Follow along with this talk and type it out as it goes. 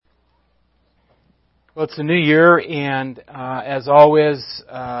Well, it's a new year, and as always,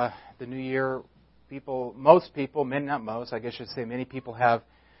 the new year, most people, many, not most, I guess I should say many people have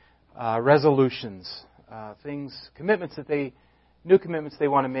resolutions, commitments new commitments they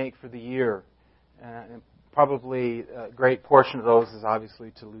want to make for the year. And probably a great portion of those is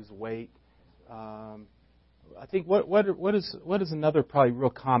obviously to lose weight. I think what is another probably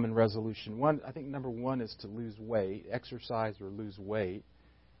real common resolution? I think number one is to lose weight, exercise or lose weight.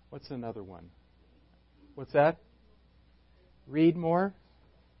 What's another one? What's that? Read more?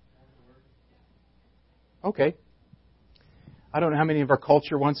 Okay. I don't know how many of our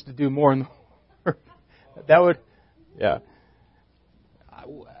culture wants to do more in the Word. That would, yeah.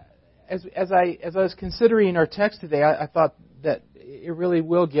 As I was considering our text today, I thought that it really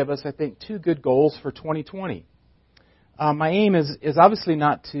will give us, I think, two good goals for 2020. My aim is obviously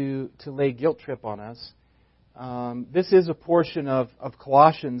not to lay guilt trip on us. This is a portion of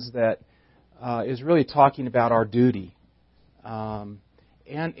Colossians that is really talking about our duty. And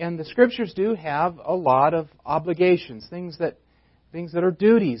the Scriptures do have a lot of obligations, things that are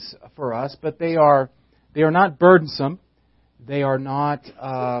duties for us, but they are not burdensome. They are not.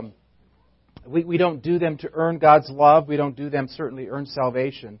 We don't do them to earn God's love. We don't do them certainly earn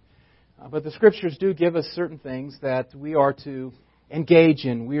salvation. But the Scriptures do give us certain things that we are to engage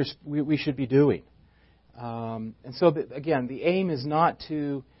in. We should be doing. And so again, the aim is not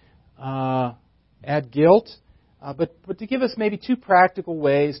to add guilt, but to give us maybe two practical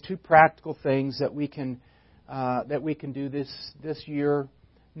ways, two practical things that we can do this year,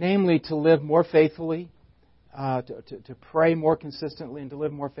 namely to live more faithfully, to pray more consistently, and to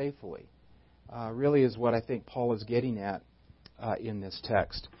live more faithfully. Really is what I think Paul is getting at in this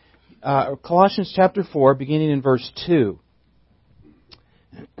text. Colossians chapter 4, beginning in verse 2.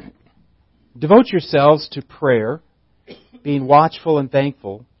 Devote yourselves to prayer, being watchful and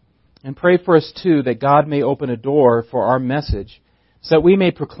thankful, and pray for us too, that God may open a door for our message, so that we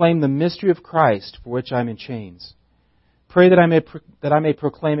may proclaim the mystery of Christ, for which I'm in chains. Pray that I may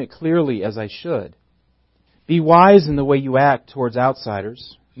proclaim it clearly as I should. Be wise in the way you act towards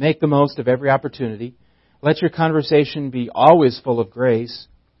outsiders. Make the most of every opportunity. Let your conversation be always full of grace,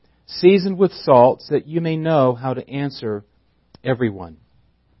 seasoned with salt, so that you may know how to answer everyone.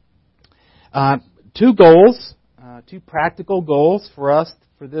 Two practical goals for us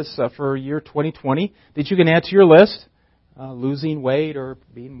for year 2020 that you can add to your list: losing weight or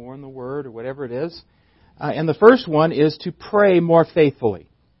being more in the Word or whatever it is. And the first one is to pray more faithfully.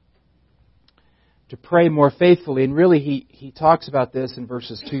 To pray more faithfully, and really he talks about this in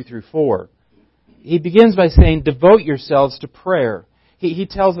verses 2 through 4. He begins by saying, devote yourselves to prayer. He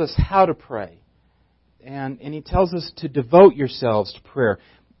tells us how to pray. And he tells us to devote yourselves to prayer.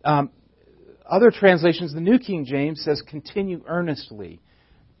 Other translations, the New King James says, continue earnestly.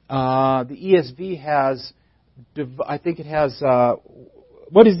 The ESV has, I think it has,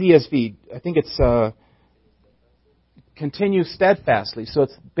 what is the ESV? I think it's continue steadfastly. So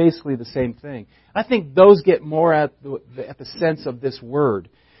it's basically the same thing. I think those get more at the sense of this word.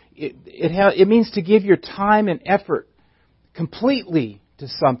 It means to give your time and effort completely to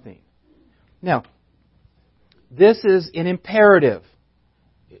something. Now, this is an imperative.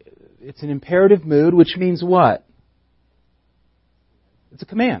 It's an imperative mood, which means what? It's a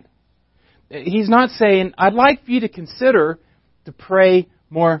command. He's not saying, I'd like for you to consider to pray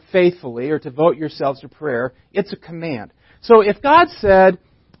more faithfully or to devote yourselves to prayer. It's a command. So if God said,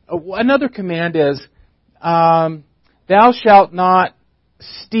 another command is, thou shalt not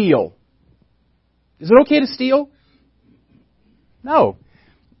steal. Is it okay to steal? No.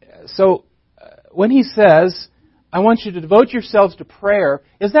 So when he says, I want you to devote yourselves to prayer,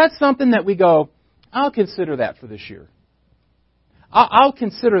 is that something that we go, I'll consider that for this year? I'll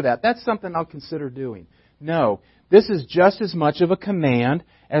consider that. That's something I'll consider doing. No. This is just as much of a command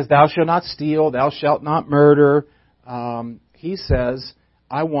as thou shalt not steal, thou shalt not murder. He says,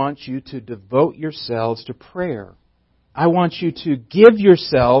 I want you to devote yourselves to prayer. I want you to give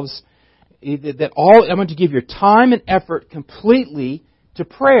yourselves, I want to give your time and effort completely to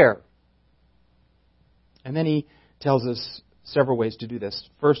prayer. And then he tells us several ways to do this.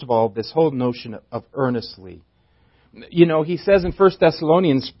 First of all, this whole notion of earnestly. You know, he says in 1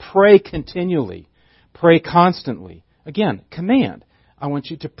 Thessalonians, pray continually, pray constantly. Again, command. I want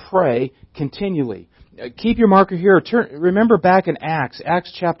you to pray continually. Keep your marker here. Remember back in Acts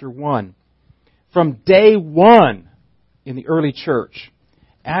chapter 1. From day 1 in the early church.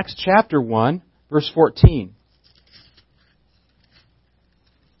 Acts chapter 1, verse 14.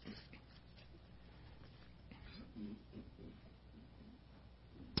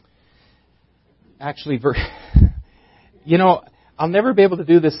 Actually, I'll never be able to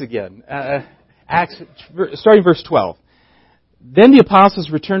do this again. Starting verse 12. Then the apostles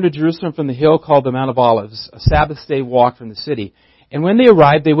returned to Jerusalem from the hill called the Mount of Olives, a Sabbath day walk from the city. And when they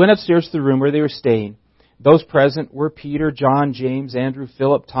arrived, they went upstairs to the room where they were staying. Those present were Peter, John, James, Andrew,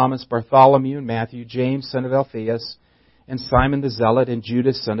 Philip, Thomas, Bartholomew, and Matthew, James, son of Alphaeus, and Simon the Zealot, and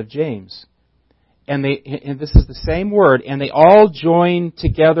Judas, son of James. And this is the same word, and they all joined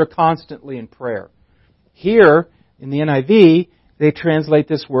together constantly in prayer. Here, in the NIV, they translate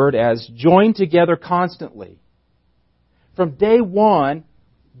this word as joined together constantly. From day one,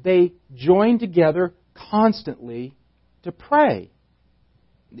 they joined together constantly to pray.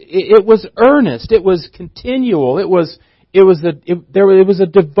 It was earnest. It was continual. It was a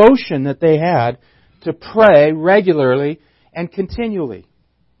devotion that they had to pray regularly and continually.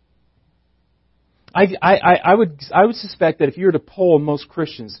 I would suspect that if you were to poll most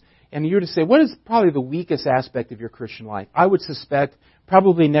Christians and you were to say, what is probably the weakest aspect of your Christian life? I would suspect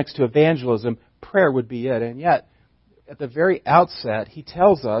probably next to evangelism, prayer would be it. And yet, at the very outset, he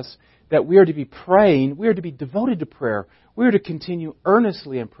tells us that we are to be praying, we are to be devoted to prayer, we are to continue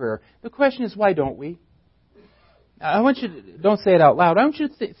earnestly in prayer. The question is, why don't we? I want you to, don't say it out loud, I want you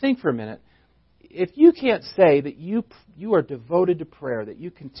to think for a minute. If you can't say that you are devoted to prayer, that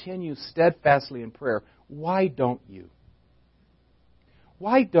you continue steadfastly in prayer, why don't you?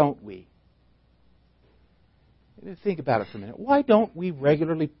 Why don't we? Think about it for a minute. Why don't we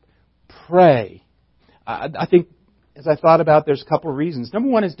regularly pray? I think, as I thought about, there's a couple of reasons. Number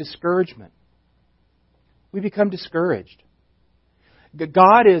one is discouragement. We become discouraged.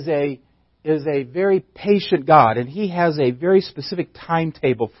 God is a very patient God, and He has a very specific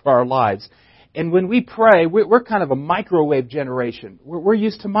timetable for our lives. And when we pray, we're kind of a microwave generation. We're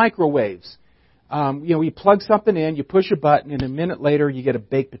used to microwaves. You plug something in, you push a button, and a minute later you get a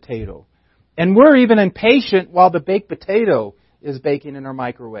baked potato. And we're even impatient while the baked potato is baking in our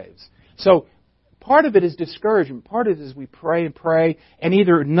microwaves. So part of it is discouragement. Part of it is we pray and pray, and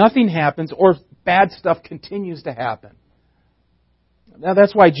either nothing happens or bad stuff continues to happen. Now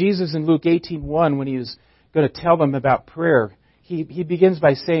that's why Jesus in Luke 18:1, when He was going to tell them about prayer, He begins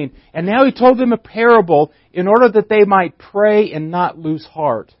by saying, and now He told them a parable in order that they might pray and not lose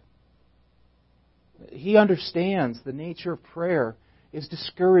heart. He understands the nature of prayer is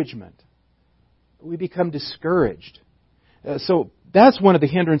discouragement. We become discouraged. So that's one of the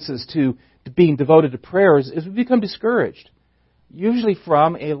hindrances to being devoted to prayer is we become discouraged. Usually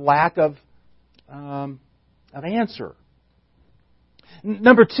from a lack of answer.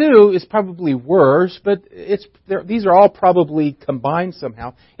 Number two is probably worse, but these are all probably combined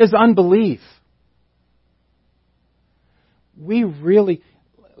somehow, is unbelief. We really,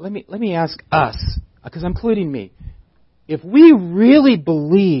 let me ask us, because I'm including me, if we really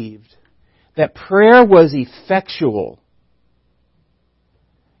believed that prayer was effectual,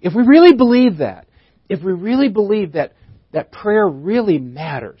 if we really believe that, if we really believe that prayer really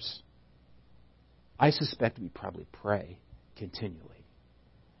matters, I suspect we'd probably pray continually.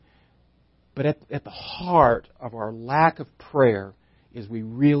 But at the heart of our lack of prayer is we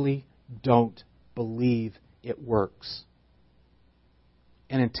really don't believe it works.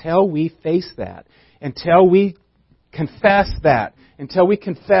 And until we face that, until we confess that, until we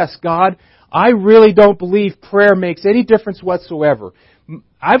confess, God, I really don't believe prayer makes any difference whatsoever.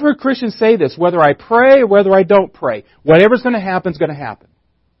 I've heard Christians say this, whether I pray or whether I don't pray, whatever's going to happen is going to happen.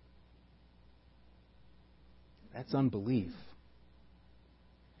 That's unbelief.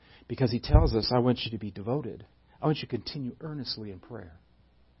 Because He tells us, I want you to be devoted. I want you to continue earnestly in prayer.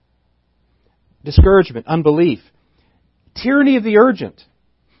 Discouragement, unbelief, tyranny of the urgent.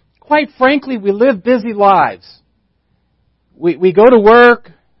 Quite frankly, we live busy lives. We go to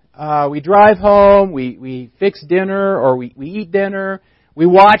work, we drive home, we fix dinner or we eat dinner, we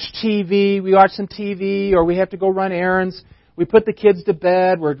watch TV, we watch some TV, or we have to go run errands. We put the kids to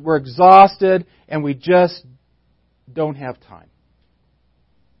bed, we're exhausted, and we just don't have time.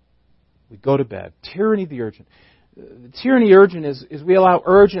 We go to bed. Tyranny of the urgent. The tyranny of the urgent is we allow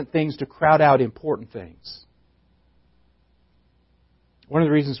urgent things to crowd out important things. One of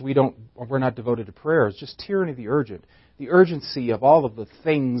the reasons we're not devoted to prayer is just tyranny of the urgent. The urgency of all of the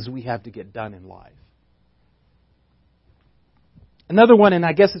things we have to get done in life. Another one, and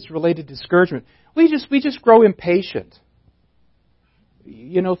I guess it's related to discouragement, we just grow impatient.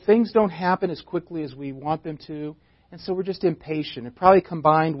 Things don't happen as quickly as we want them to. And so we're just impatient. And probably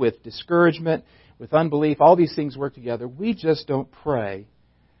combined with discouragement, with unbelief, all these things work together. We just don't pray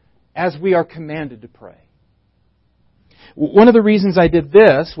as we are commanded to pray. One of the reasons I did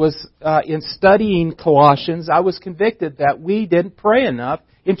this was in studying Colossians, I was convicted that we didn't pray enough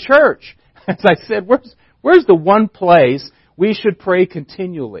in church. As I said, where's the one place we should pray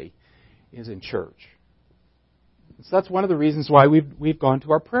continually? is in church. So that's one of the reasons why we've gone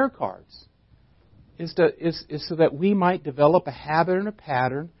to our prayer cards, is so that we might develop a habit and a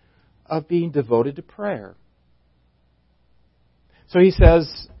pattern of being devoted to prayer. So he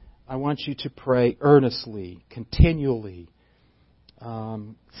says, I want you to pray earnestly, continually,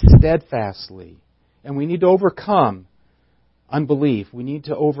 steadfastly. And we need to overcome unbelief. We need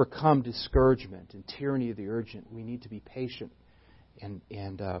to overcome discouragement and tyranny of the urgent. We need to be patient and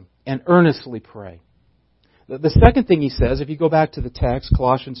earnestly pray. The second thing he says, if you go back to the text,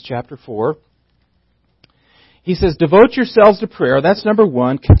 Colossians chapter 4, he says, devote yourselves to prayer. That's number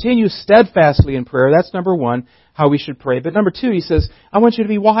one. Continue steadfastly in prayer. That's number one, how we should pray. But number two, he says, I want you to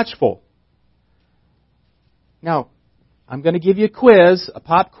be watchful. Now, I'm going to give you a quiz, a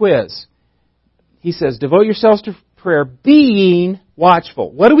pop quiz. He says, devote yourselves to prayer, being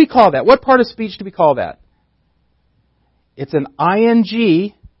watchful. What do we call that? What part of speech do we call that? It's an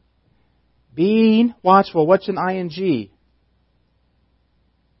ing. Being watchful. What's an ing?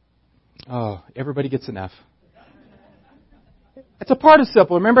 Oh, everybody gets an F. It's a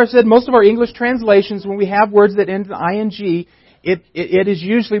participle. Remember I said most of our English translations, when we have words that end in ing, it is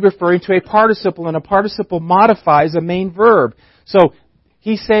usually referring to a participle, and a participle modifies a main verb. So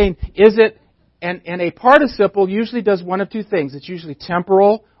he's saying, is it, and a participle usually does one of two things. It's usually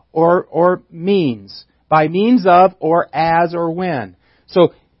temporal or means. By means of, or as, or when.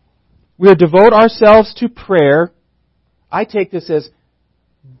 So we'll devote ourselves to prayer. I take this as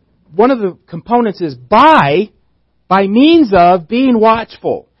one of the components is by means of being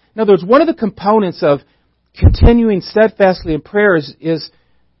watchful. In other words, one of the components of continuing steadfastly in prayer is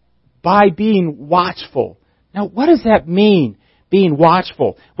by being watchful. Now, what does that mean, being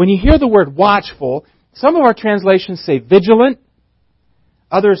watchful? When you hear the word watchful, some of our translations say vigilant.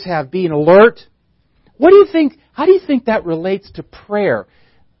 Others have being alert. What do you think? How do you think that relates to prayer?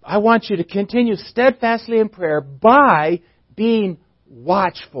 I want you to continue steadfastly in prayer by being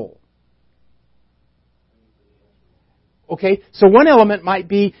watchful. Okay, so one element might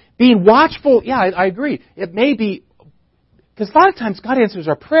be being watchful. Yeah, I agree. It may be, because a lot of times God answers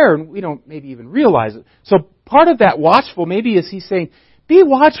our prayer and we don't maybe even realize it. So part of that watchful maybe is He's saying, be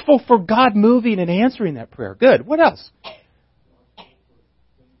watchful for God moving and answering that prayer. Good. What else?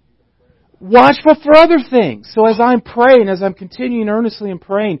 Watchful for other things. So as I'm praying, as I'm continuing earnestly in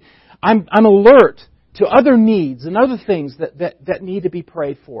praying, I'm alert to other needs and other things that need to be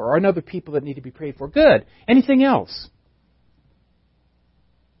prayed for, or other people that need to be prayed for. Good. Anything else?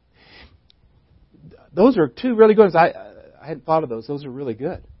 Those are two really good ones. I hadn't thought of those. Those are really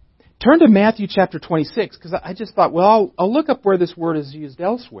good. Turn to Matthew chapter 26, because I just thought, well, I'll look up where this word is used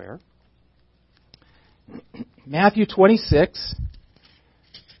elsewhere. Matthew 26,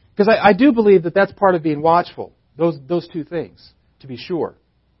 because I do believe that that's part of being watchful. Those two things, to be sure.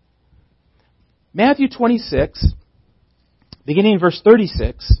 Matthew 26, beginning in verse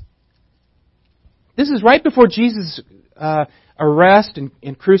 36. This is right before Jesus' arrest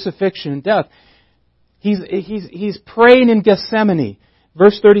and crucifixion and death. He's praying in Gethsemane.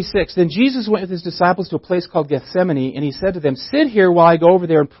 Verse 36, then Jesus went with His disciples to a place called Gethsemane, and He said to them, sit here while I go over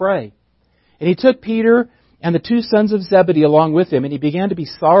there and pray. And He took Peter and the two sons of Zebedee along with Him, and He began to be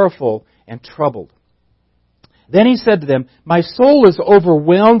sorrowful and troubled. Then He said to them, my soul is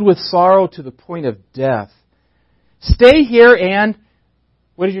overwhelmed with sorrow to the point of death. Stay here and,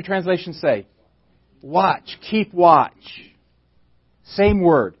 what does your translation say? Watch. Keep watch. Same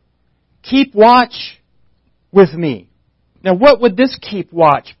word. Keep watch with me. Now, what would this keep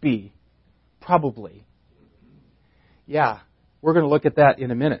watch be? Probably. Yeah, we're going to look at that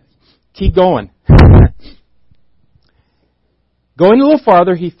in a minute. Keep going. Going a little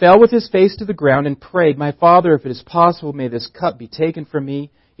farther, He fell with His face to the ground and prayed, my Father, if it is possible, may this cup be taken from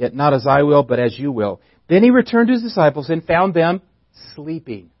me, yet not as I will, but as you will. Then He returned to His disciples and found them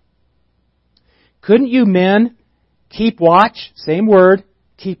sleeping. Couldn't you men keep watch? Same word.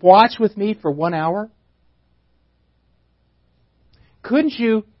 Keep watch with me for 1 hour? Couldn't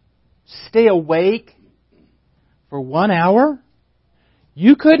you stay awake for 1 hour?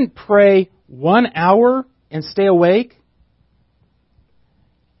 You couldn't pray 1 hour and stay awake?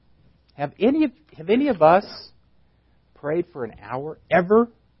 Have any of us prayed for an hour ever?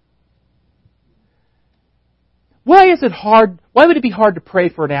 Why is it hard? Why would it be hard to pray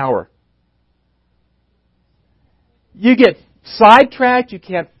for an hour? You get sidetracked, you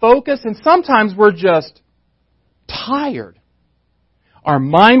can't focus, and sometimes we're just tired. Our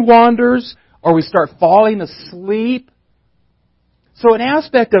mind wanders, or we start falling asleep. So an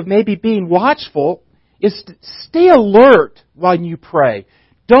aspect of maybe being watchful is to stay alert while you pray.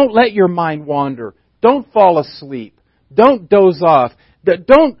 Don't let your mind wander. Don't fall asleep. Don't doze off.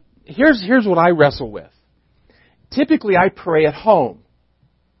 Don't here's what I wrestle with. Typically, I pray at home.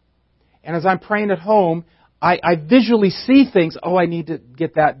 And as I'm praying at home, I visually see things. Oh, I need to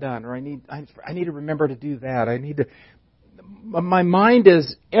get that done, or I need to remember to do that. My mind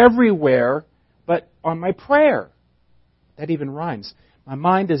is everywhere, but on my prayer. That even rhymes. My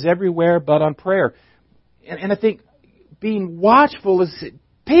mind is everywhere, but on prayer. And I think being watchful is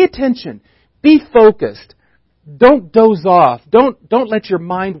pay attention, be focused, don't doze off, don't let your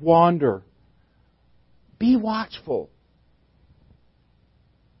mind wander. Be watchful.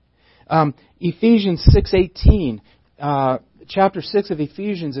 Ephesians 6:18, chapter 6 of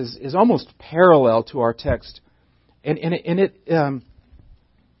Ephesians is almost parallel to our text, and it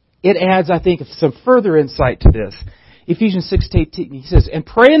adds, I think, some further insight to this. Ephesians 6:18, he says, "And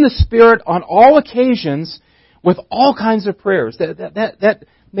pray in the Spirit on all occasions with all kinds of prayers." That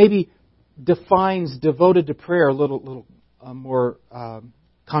maybe defines devoted to prayer a little more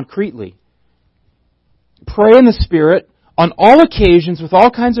concretely. Pray in the Spirit on all occasions with all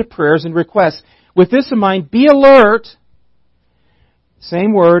kinds of prayers and requests. With this in mind, be alert,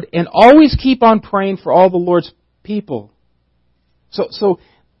 same word, and always keep on praying for all the Lord's people. So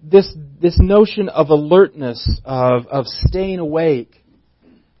this notion of alertness, of staying awake,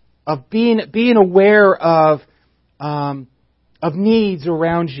 of being aware of needs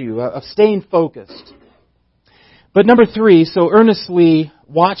around you, of staying focused. But number 3, so earnestly,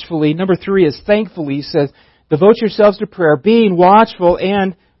 watchfully. Number 3 is thankfully. He says, devote yourselves to prayer, being watchful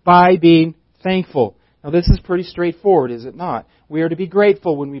and by being thankful. Now this is pretty straightforward, is it not? We are to be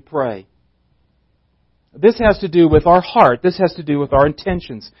grateful when we pray. This has to do with our heart. This has to do with our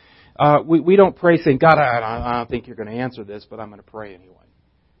intentions. We don't pray saying, God, I don't think you're going to answer this, but I'm going to pray anyway.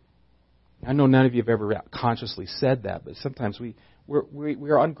 I know none of you have ever consciously said that, but sometimes we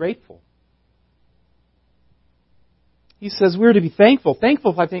are ungrateful. He says we're to be thankful.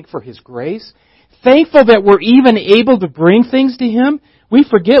 Thankful, I think, for His grace. Thankful that we're even able to bring things to Him. We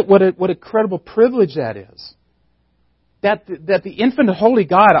forget what a incredible privilege that is. That the infinite holy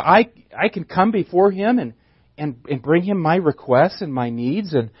God, I can come before Him and bring Him my requests and my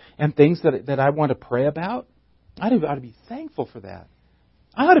needs and things that I want to pray about. I ought to be thankful for that.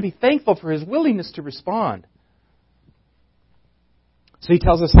 I ought to be thankful for His willingness to respond. So He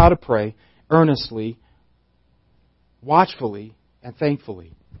tells us how to pray earnestly, watchfully, and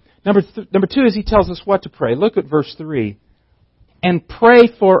thankfully. Number 2 is He tells us what to pray. Look at verse 3. And pray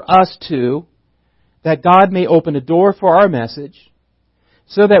for us too, that God may open a door for our message,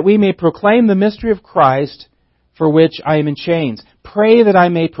 so that we may proclaim the mystery of Christ, for which I am in chains. Pray that I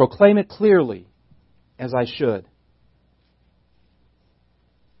may proclaim it clearly, as I should.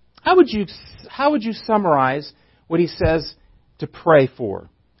 How would you summarize what he says to pray for?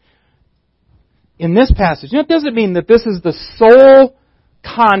 In this passage, it doesn't mean that this is the sole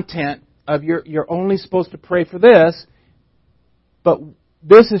content of you're only supposed to pray for this, but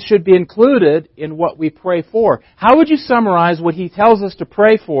this should be included in what we pray for. How would you summarize what he tells us to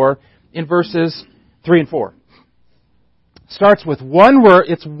pray for in verses 3 and 4? Starts with one word.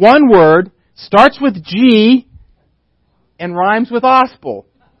 It's one word. Starts with G and rhymes with ospel.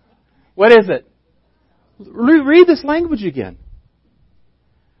 What is it? Read this language again.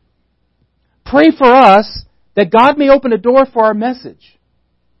 Pray for us that God may open a door for our message,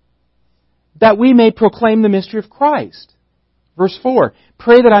 that we may proclaim the mystery of Christ. Verse 4,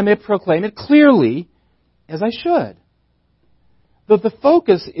 pray that I may proclaim it clearly as I should. The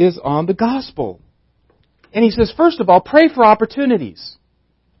focus is on the gospel. And he says, first of all, pray for opportunities.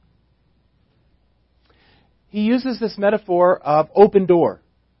 He uses this metaphor of open door.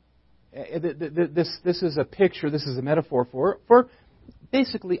 This is a picture, this is a metaphor for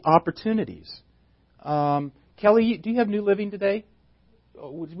basically opportunities. Kelly, do you have New Living today?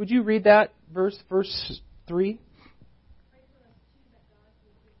 Would you read that verse 3?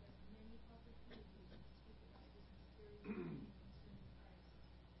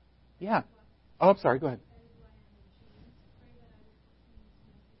 Yeah. Oh, I'm sorry. Go ahead.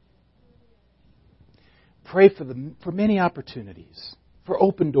 Pray for many opportunities, for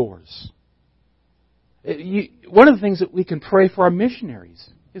open doors. One of the things that we can pray for our missionaries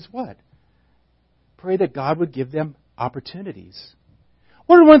is what? Pray that God would give them opportunities.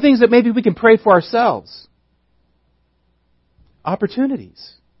 What are one of the things that maybe we can pray for ourselves?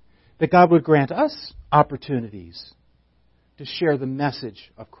 Opportunities. That God would grant us opportunities to share the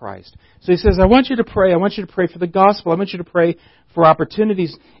message of Christ. So he says, I want you to pray. I want you to pray for the gospel. I want you to pray for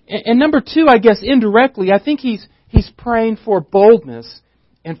opportunities. And number 2, I guess indirectly, I think he's praying for boldness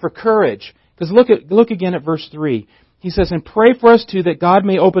and for courage. Because look again at verse 3. He says, and pray for us too that God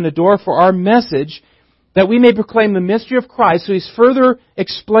may open a door for our message, that we may proclaim the mystery of Christ. So he's further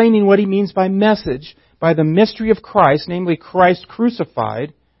explaining what he means by message, by the mystery of Christ, namely Christ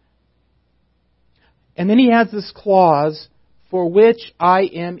crucified. And then he adds this clause, for which I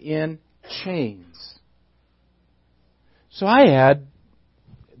am in chains. So I add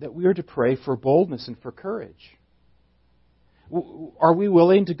that we are to pray for boldness and for courage. Are we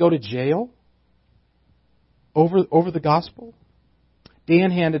willing to go to jail over the gospel?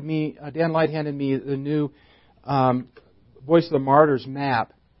 Dan Light handed me the new Voice of the Martyrs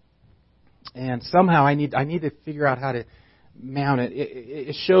map, and somehow I need to figure out how to mount it.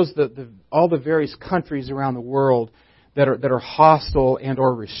 It shows all the various countries around the world that are hostile and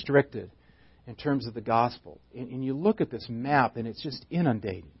or restricted in terms of the gospel. And you look at this map, and it's just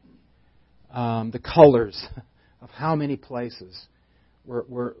inundating. The colors of how many places where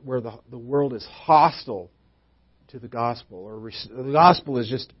the world is hostile to the gospel, or the gospel is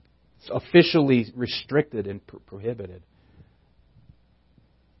just officially restricted and prohibited.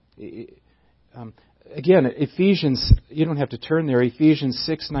 Again, Ephesians, you don't have to turn there, Ephesians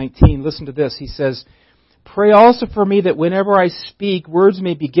 6:19, listen to this. He says, pray also for me that whenever I speak, words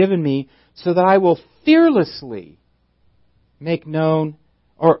may be given me, so that I will fearlessly make known,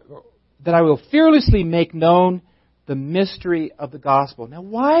 or that I will fearlessly make known the mystery of the gospel. Now,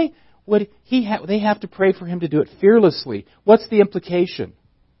 why would they have to pray for him to do it fearlessly? What's the implication?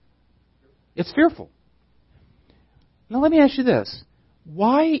 It's fearful. Now, let me ask you this.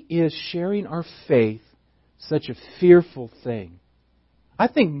 Why is sharing our faith such a fearful thing? I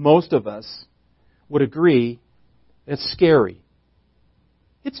think most of us would agree it's scary.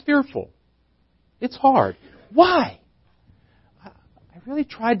 It's fearful. It's hard. Why? I really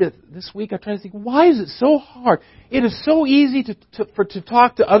tried to, this week I tried to think, why is it so hard? It is so easy to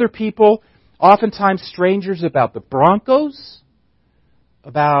talk to other people, oftentimes strangers, about the Broncos,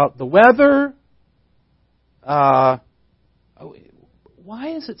 about the weather. Why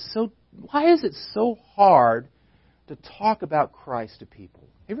is it so hard to talk about Christ to people?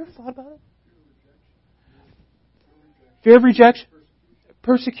 Have you ever thought about it? Fear of rejection?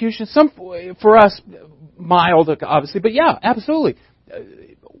 Persecution. Some, for us, mild, obviously, but yeah, absolutely.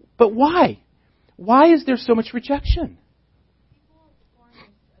 But why? Why is there so much rejection? People form this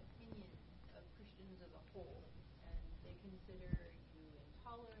opinion of Christians as a whole, and they consider you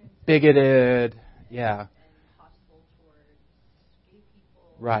intolerant, bigoted, yeah, and hostile towards gay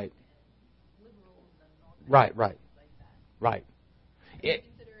people, right, and liberals, and all kinds right, of right, things like that. right. They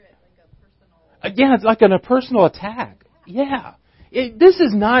consider it like a personal. Yeah, it's like a personal attack. Yeah, this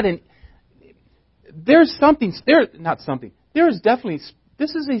is not an. There's something. Not something. There is definitely.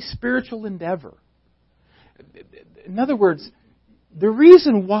 This is a spiritual endeavor. In other words, the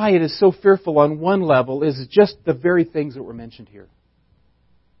reason why it is so fearful on one level is just the very things that were mentioned here.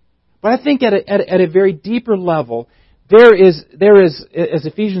 But I think at a very deeper level, there is as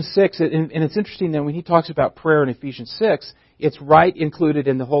Ephesians 6, and it's interesting that when he talks about prayer in Ephesians 6, it's right included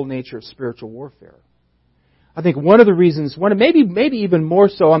in the whole nature of spiritual warfare. I think one of the reasons, maybe even more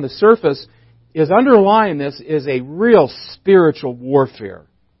so on the surface, is underlying this is a real spiritual warfare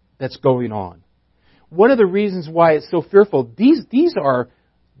that's going on. One of the reasons why it's so fearful, these are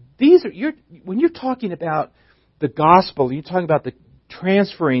when you're talking about the gospel, you're talking about the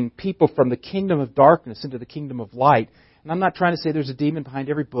transferring people from the kingdom of darkness into the kingdom of light. And I'm not trying to say there's a demon behind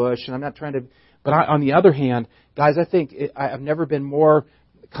every bush, and I'm not trying to. But on the other hand, guys, I think I've never been more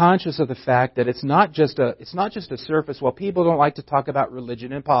conscious of the fact that it's not just a surface. Well, people don't like to talk about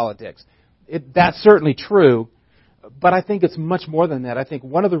religion and politics. That's certainly true, but I think it's much more than that. I think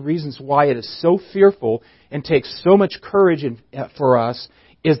one of the reasons why it is so fearful and takes so much courage for us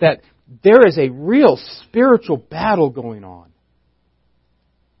is that there is a real spiritual battle going on.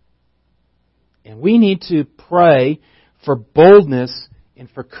 And we need to pray for boldness and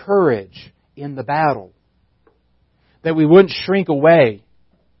for courage in the battle. That we wouldn't shrink away.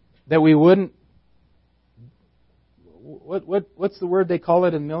 That we wouldn't... What's the word they call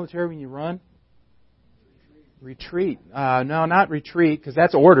it in the military when you run? Retreat. No, not retreat, because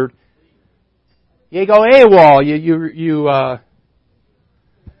that's ordered. You go AWOL. You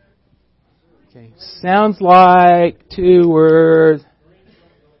okay. Sounds like 2 words.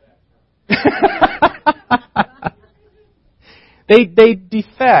 They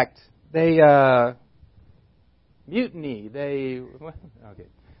defect. They mutiny. Okay.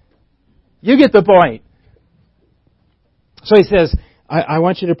 You get the point. So he says, I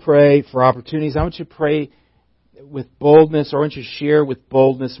want you to pray for opportunities. I want you to pray with boldness, or I want you to share with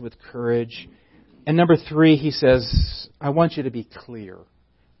boldness, with courage. And number 3, he says, I want you to be clear.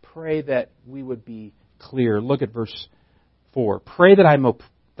 Pray that we would be clear. Look at verse 4. Pray that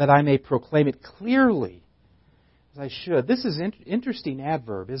that I may proclaim it clearly as I should. This is an interesting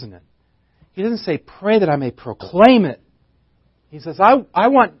adverb, isn't it? He doesn't say, pray that I may proclaim it. He says, I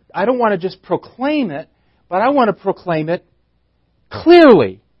don't want to just proclaim it, but I want to proclaim it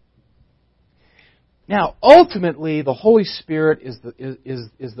clearly. Now, ultimately, the Holy Spirit is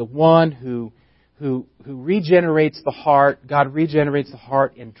the one who regenerates the heart. God regenerates the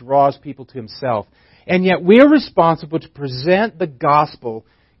heart and draws people to Himself. And yet we are responsible to present the gospel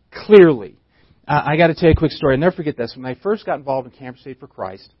clearly. I got to tell you a quick story. I'll never forget this. When I first got involved in Camp Crusade for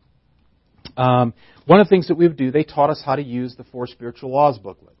Christ, one of the things that we would do, they taught us how to use the 4 Spiritual Laws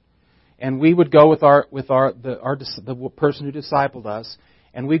booklet. And we would go with the person who discipled us,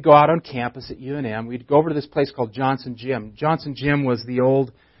 and we'd go out on campus at UNM. We'd go over to this place called Johnson Gym. Johnson Gym was the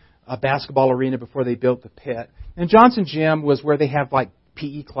old basketball arena before they built the pit. And Johnson Gym was where they have like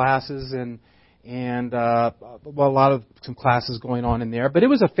PE classes and a lot of some classes going on in there. But it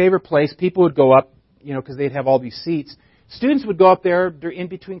was a favorite place. People would go up, because they'd have all these seats. Students would go up there in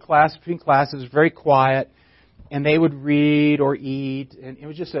between classes, very quiet, and they would read or eat. And it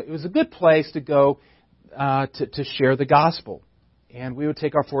was a good place to go to share the gospel. And we would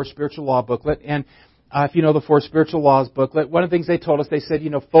take our 4 Spiritual Law booklet. And if you know the 4 Spiritual Laws booklet, one of the things they told us, they said,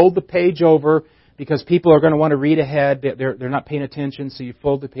 fold the page over because people are going to want to read ahead. They're not paying attention, so you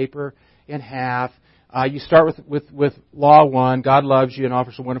fold the paper in half. You start with Law 1, God loves you and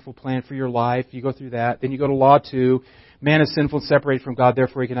offers a wonderful plan for your life. You go through that. Then you go to Law 2, man is sinful and separated from God,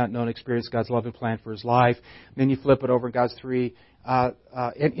 therefore he cannot know and experience God's love and plan for his life. Then you flip it over in God's 3. And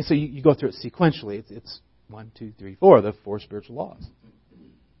so you go through it sequentially. It's 1, 2, 3, 4, the 4 spiritual laws.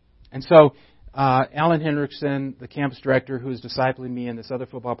 And so Alan Hendrickson, the campus director who was discipling me and this other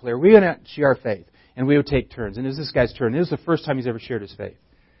football player, we would share our faith. And we would take turns. And it was this guy's turn. It was the first time he's ever shared his faith.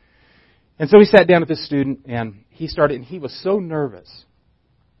 And so we sat down with this student, and he started, and he was so nervous.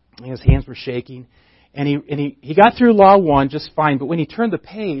 His hands were shaking. And he got through Law 1 just fine, but when he turned the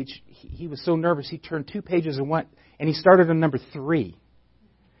page, he was so nervous, he turned 2 pages and he started on number 3,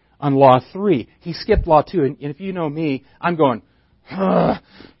 on Law 3. He skipped Law 2, and if you know me, I'm going,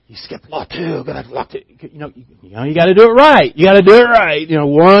 you skipped Law 2, but I've locked it. You got to do it right. You got to do it right.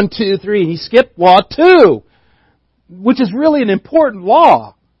 1, 2, 3, and he skipped Law 2, which is really an important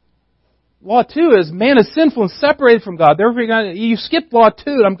law. Law 2 is man is sinful and separated from God. Therefore, you skipped Law 2,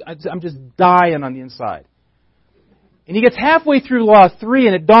 and I'm just dying on the inside. And he gets halfway through Law 3,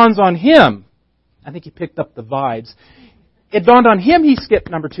 and it dawns on him. I think he picked up the vibes. It dawned on him he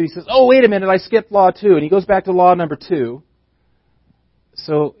skipped number 2. He says, oh, wait a minute, I skipped Law 2. And he goes back to Law number 2.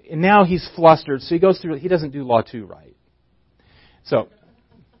 And now he's flustered. So he goes through, he doesn't do Law 2 right.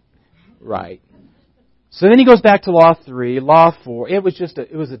 Right. So then he goes back to Law 3, Law 4. It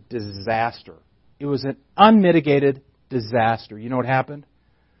was a disaster. It was an unmitigated disaster. You know what happened?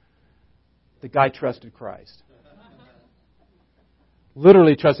 The guy trusted Christ.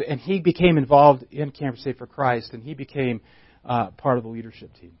 Literally trusted. And he became involved in Camp Crusade for Christ, and he became part of the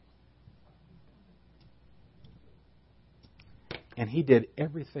leadership team. And he did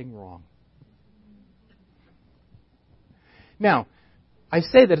everything wrong. Now, I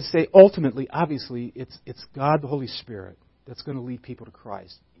say that to say, ultimately, obviously, it's God, the Holy Spirit, that's going to lead people to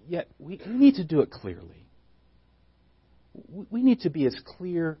Christ. Yet, we need to do it clearly. We need to be as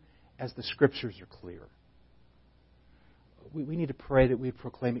clear as the Scriptures are clear. We need to pray that we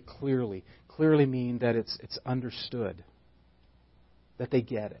proclaim it clearly. Clearly mean that it's understood, that they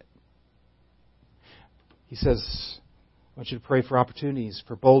get it. He says, I want you to pray for opportunities,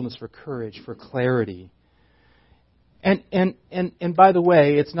 for boldness, for courage, for clarity. And by the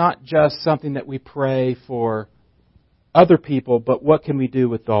way, it's not just something that we pray for other people, but what can we do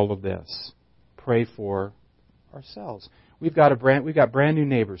with all of this? Pray for ourselves. We've got brand new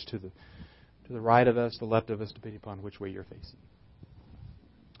neighbors to the right of us, the left of us, depending upon which way you're facing.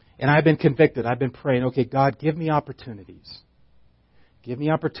 And I've been convicted. I've been praying, okay, God, give me opportunities. Give me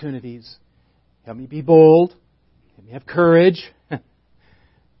opportunities. Help me be bold. Let me have courage.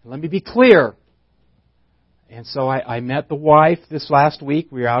 Let me be clear. And so I met the wife this last week.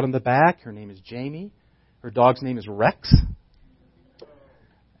 We were out in the back. Her name is Jamie. Her dog's name is Rex.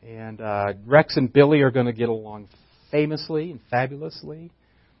 And Rex and Billy are going to get along famously and fabulously.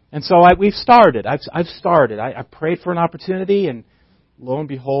 And so we've started. I've started. I prayed for an opportunity, and lo and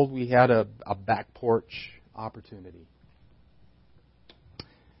behold, we had a back porch opportunity.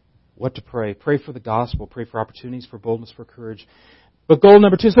 What to pray? Pray for the gospel. Pray for opportunities, for boldness, for courage. But goal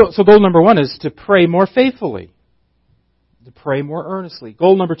number 2, so goal number 1 is to pray more faithfully, to pray more earnestly.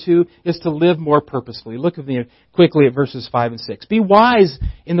 Goal number 2 is to live more purposefully. Look with me quickly at verses 5 and 6. Be wise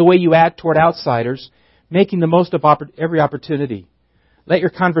in the way you act toward outsiders, making the most of every opportunity. let your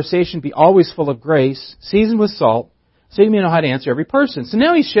conversation be always full of grace, seasoned with salt, so you may know how to answer every person. So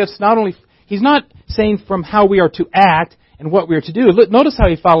now he shifts he's not saying from how we are to act and what we are to do. Notice how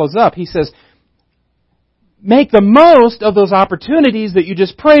he follows up. He says, make the most of those opportunities that you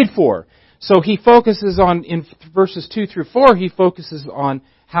just prayed for. So he focuses on, in verses 2 through 4, he focuses on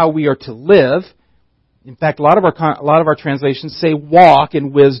how we are to live. In fact, a lot of our translations say walk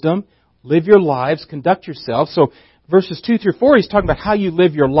in wisdom, live your lives, conduct yourself. So verses 2 through 4, he's talking about how you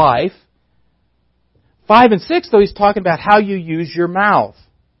live your life. 5 and 6, though, he's talking about how you use your mouth,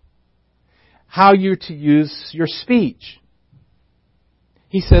 how you're to use your speech.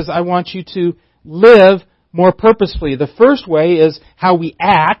 He says, I want you to live more purposefully. The first way is how we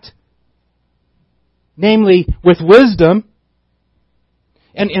act, namely with wisdom.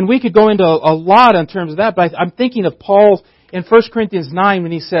 And we could go into a lot in terms of that, but I'm thinking of Paul in 1 Corinthians 9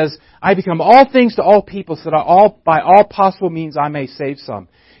 when he says, I become all things to all people so that by all possible means I may save some.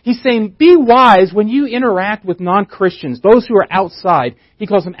 He's saying, be wise when you interact with non-Christians, those who are outside. He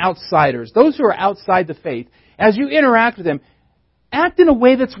calls them outsiders. Those who are outside the faith. As you interact with them, act in a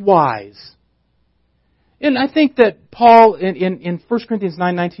way that's wise. And I think that Paul in 1 Corinthians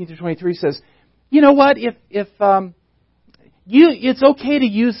 9:19-23 says, you know what, it's okay to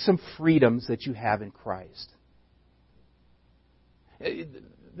use some freedoms that you have in Christ.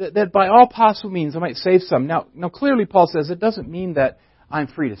 That by all possible means I might save some. Now clearly Paul says it doesn't mean that I'm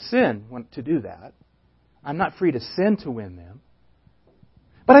free to sin to do that. I'm not free to sin to win them.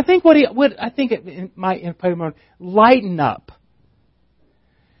 But I think lighten up.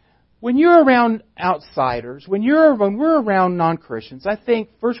 When you're around outsiders, when we're around non-Christians, I think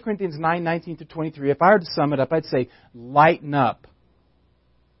 1 Corinthians 9:19-23, if I were to sum it up, I'd say lighten up.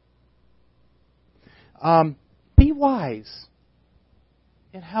 Be wise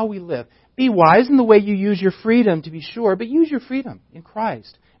in how we live. Be wise in the way you use your freedom, to be sure, but use your freedom in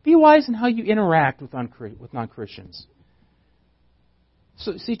Christ. Be wise in how you interact with non-Christians.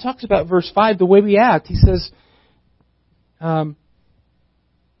 So he talks about verse 5, the way we act. He says,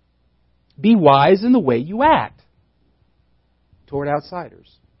 be wise in the way you act toward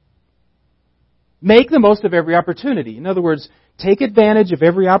outsiders. Make the most of every opportunity. In other words, take advantage of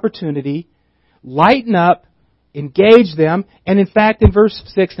every opportunity, lighten up, engage them, and in fact, in verse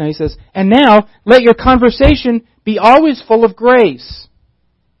 6 now he says, and now let your conversation be always full of grace.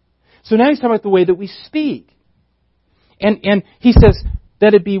 So now he's talking about the way that we speak. And he says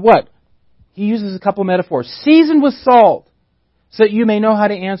that it be what? He uses a couple of metaphors. Seasoned with salt, so that you may know how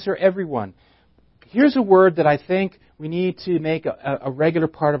to answer everyone. Here's a word that I think we need to make a regular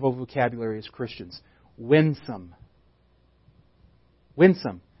part of our vocabulary as Christians. Winsome.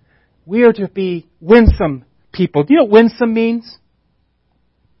 Winsome. We are to be winsome people. Do you know what winsome means?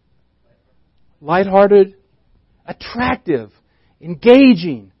 Lighthearted, attractive,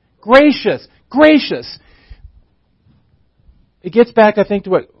 engaging, gracious. It gets back, I think, to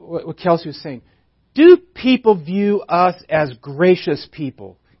what Kelsey was saying. Do people view us as gracious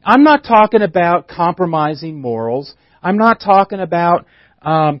people? I'm not talking about compromising morals. I'm not talking about,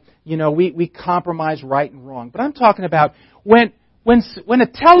 we compromise right and wrong. But I'm talking about when a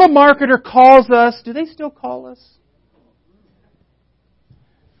telemarketer calls us, do they still call us?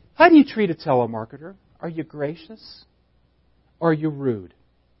 How do you treat a telemarketer? Are you gracious? Or are you rude?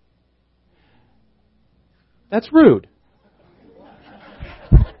 That's rude.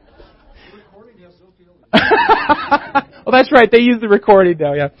 Well, that's right. They use the recording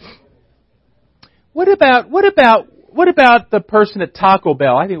now. Yeah. What about the person at Taco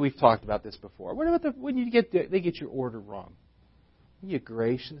Bell? I think we've talked about this before. What about when they get your order wrong? Are you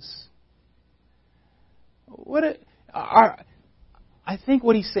gracious? I think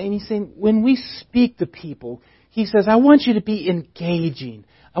what he's saying when we speak to people, he says, I want you to be engaging.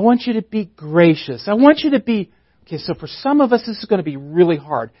 I want you to be gracious. I want you to be... Okay, so for some of us, this is going to be really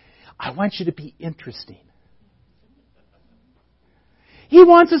hard. I want you to be interesting. He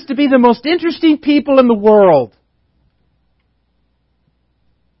wants us to be the most interesting people in the world.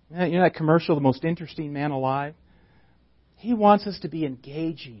 You know that commercial, The Most Interesting Man Alive? He wants us to be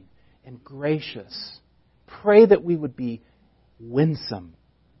engaging and gracious. Pray that we would be winsome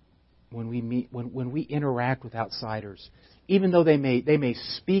when we interact with outsiders. Even though they may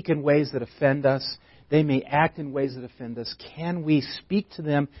speak in ways that offend us, they may act in ways that offend us. Can we speak to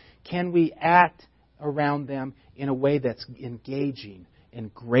them? Can we act around them in a way that's engaging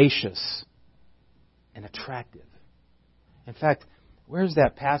and gracious and attractive? In fact, where's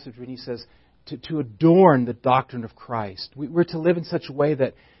that passage when he says to adorn the doctrine of Christ? We're to live in such a way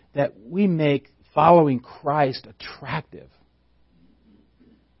that we make following Christ attractive.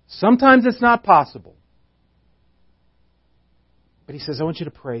 Sometimes it's not possible. But he says, I want you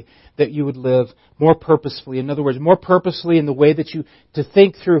to pray that you would live more purposefully. In other words, more purposefully in the way that to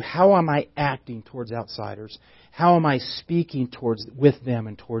think through, how am I acting towards outsiders? How am I speaking with them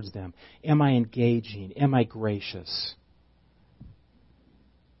and towards them? Am I engaging? Am I gracious?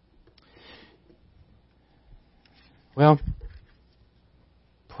 Well,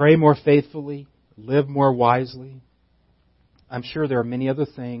 pray more faithfully, live more wisely. I'm sure there are many other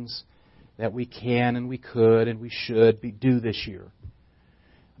things that we can and we could and we should do this year.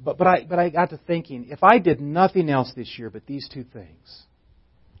 But I got to thinking, if I did nothing else this year but these two things,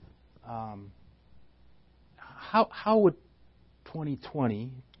 how would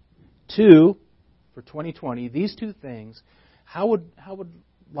 2020, these two things, how would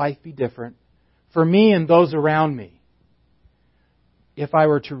life be different for me and those around me if I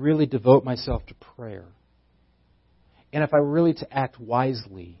were to really devote myself to prayer? And if I were really to act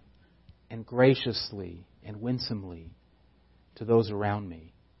wisely and graciously and winsomely to those around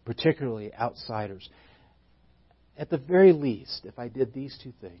me, particularly outsiders. At the very least, if I did these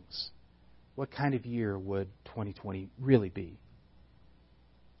two things, what kind of year would 2020 really be?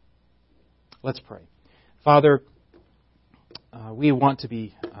 Let's pray. Father, we want to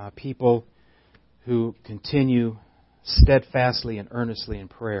be people who continue steadfastly and earnestly in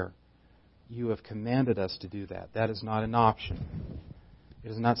prayer. You have commanded us to do that. That is not an option. It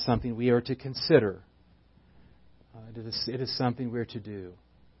is not something we are to consider. It is something we are to do.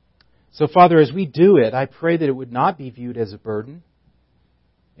 So, Father, as we do it, I pray that it would not be viewed as a burden.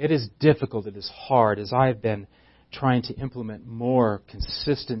 It is difficult. It is hard. As I have been trying to implement more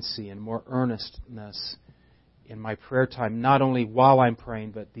consistency and more earnestness in my prayer time, not only while I'm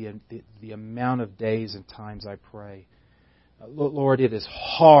praying, but the amount of days and times I pray. Lord, it is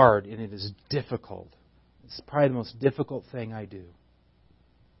hard and it is difficult. It's probably the most difficult thing I do.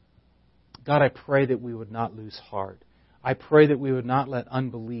 God, I pray that we would not lose heart. I pray that we would not let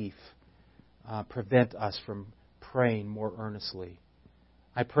unbelief prevent us from praying more earnestly.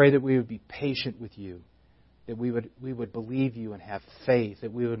 I pray that we would be patient with you, that we would believe you and have faith,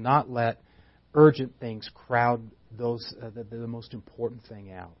 that we would not let urgent things crowd the most important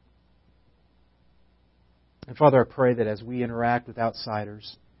thing out. And Father, I pray that as we interact with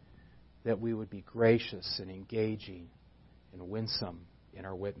outsiders, that we would be gracious and engaging and winsome in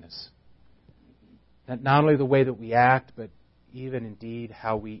our witness. That not only the way that we act, but even indeed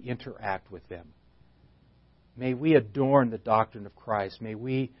how we interact with them. May we adorn the doctrine of Christ. May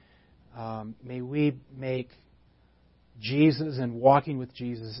we make Jesus and walking with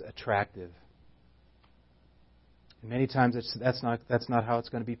Jesus attractive. And many times that's not how it's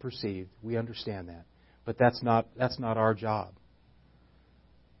going to be perceived. We understand that. But that's not our job.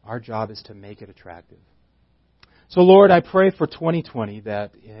 Our job is to make it attractive. So, Lord, I pray for 2020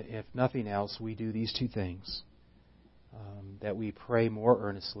 that, if nothing else, we do these two things. That we pray more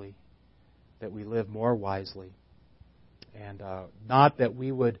earnestly, that we live more wisely, and not that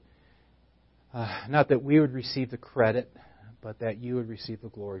we would receive the credit, but that you would receive the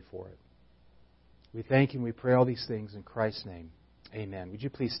glory for it. We thank you and we pray all these things in Christ's name. Amen. Would you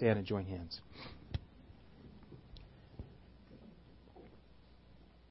please stand and join hands?